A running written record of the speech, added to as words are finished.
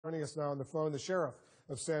Joining us now on the phone, the sheriff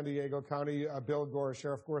of San Diego County, Bill Gore.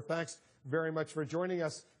 Sheriff Gore, thanks very much for joining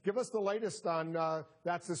us. Give us the latest on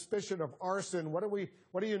that suspicion of arson. What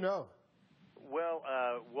do you know? Well,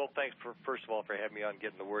 thanks first of all for having me on,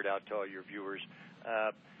 getting the word out to all your viewers.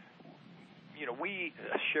 We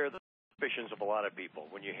share the suspicions of a lot of people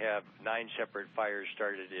when you have 9 separate fires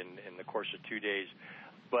started in the course of 2 days.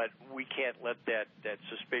 But we can't let that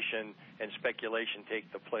suspicion and speculation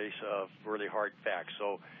take the place of really hard facts.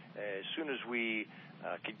 So as soon as we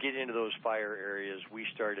could get into those fire areas, we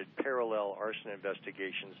started parallel arson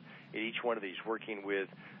investigations at each one of these, working with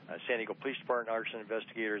San Diego Police Department arson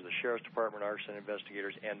investigators, the Sheriff's Department arson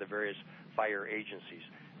investigators, and the various fire agencies.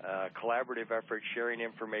 Collaborative effort, sharing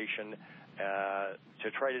information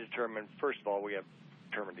to try to determine, first of all, we have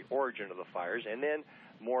determined the origin of the fires, and then,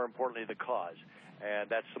 more importantly, the cause. And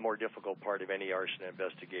that's the more difficult part of any arson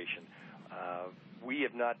investigation. We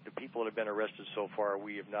have not, the people that have been arrested so far,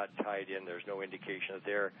 we have not tied in. There's no indication that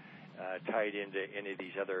they're tied into any of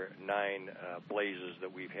these other 9 blazes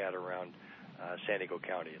that we've had around San Diego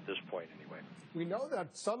County at this point, anyway. We know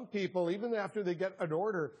that some people, even after they get an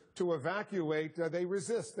order to evacuate, they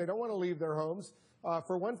resist. They don't want to leave their homes.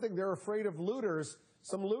 For one thing, they're afraid of looters.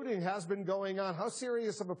 Some looting has been going on. How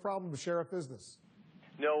serious of a problem, Sheriff, is this?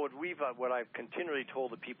 No, what I've continually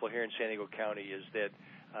told the people here in San Diego County is that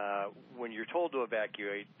when you're told to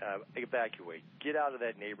evacuate. Get out of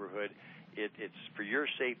that neighborhood. It's for your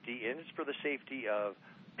safety, and it's for the safety of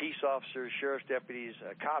peace officers, sheriff's deputies,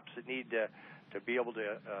 cops that need to be able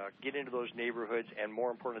to get into those neighborhoods, and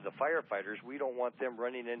more importantly, the firefighters. We don't want them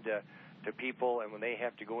running into people, and when they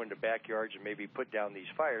have to go into backyards and maybe put down these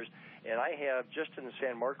fires. And I have, just in the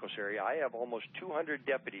San Marcos area, I have almost 200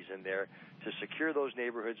 deputies in there to secure those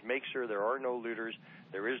neighborhoods, make sure there are no looters,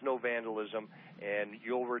 there is no vandalism, and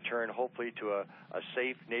you'll return hopefully to a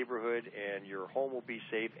safe neighborhood, and your home will be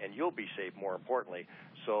safe, and you'll be safe, more importantly.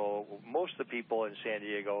 So most of the people in San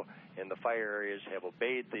Diego in the fire areas have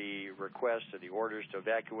obeyed the request or the orders to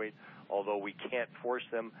evacuate, although we can't force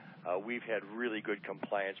them. We've had really good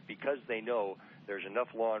compliance because they know there's enough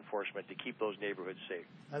law enforcement to keep those neighborhoods safe.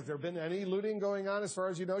 Has there been any looting going on as far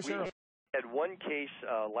as you know, Sheriff? We had one case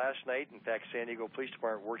last night. In fact, San Diego Police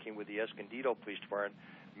Department, working with the Escondido Police Department,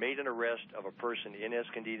 made an arrest of a person in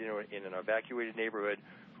Escondido in an evacuated neighborhood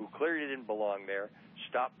who clearly didn't belong there,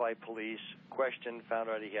 stopped by police, questioned, found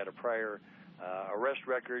out he had a prior arrest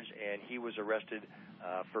records, and he was arrested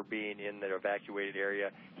for being in the evacuated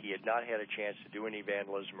area. He had not had a chance to do any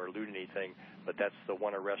vandalism or loot anything, but that's the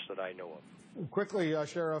one arrest that I know of. Quickly,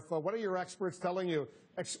 Sheriff, what are your experts telling you?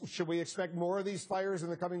 Should we expect more of these fires in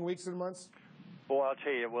the coming weeks and months? Well, I'll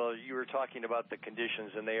tell you, you were talking about the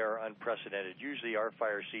conditions, and they are unprecedented. Usually our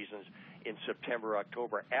fire season's in September,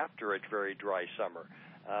 October, after a very dry summer.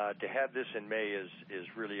 To have this in May is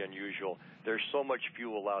really unusual. There's so much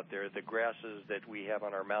fuel out there. The grasses that we have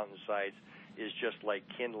on our mountainsides is just like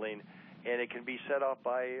kindling, and it can be set off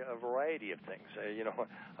by a variety of things.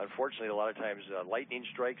 Unfortunately, a lot of times lightning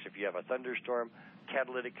strikes. If you have a thunderstorm,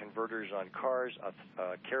 catalytic converters on cars,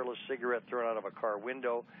 a careless cigarette thrown out of a car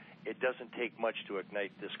window. It doesn't take much to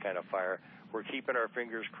ignite this kind of fire. We're keeping our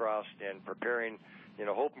fingers crossed and preparing,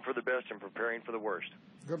 hoping for the best and preparing for the worst.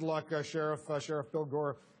 Good luck, Sheriff. Sheriff Bill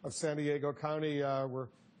Gore of San Diego County. We're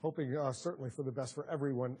hoping certainly for the best for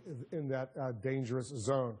everyone in that dangerous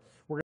zone.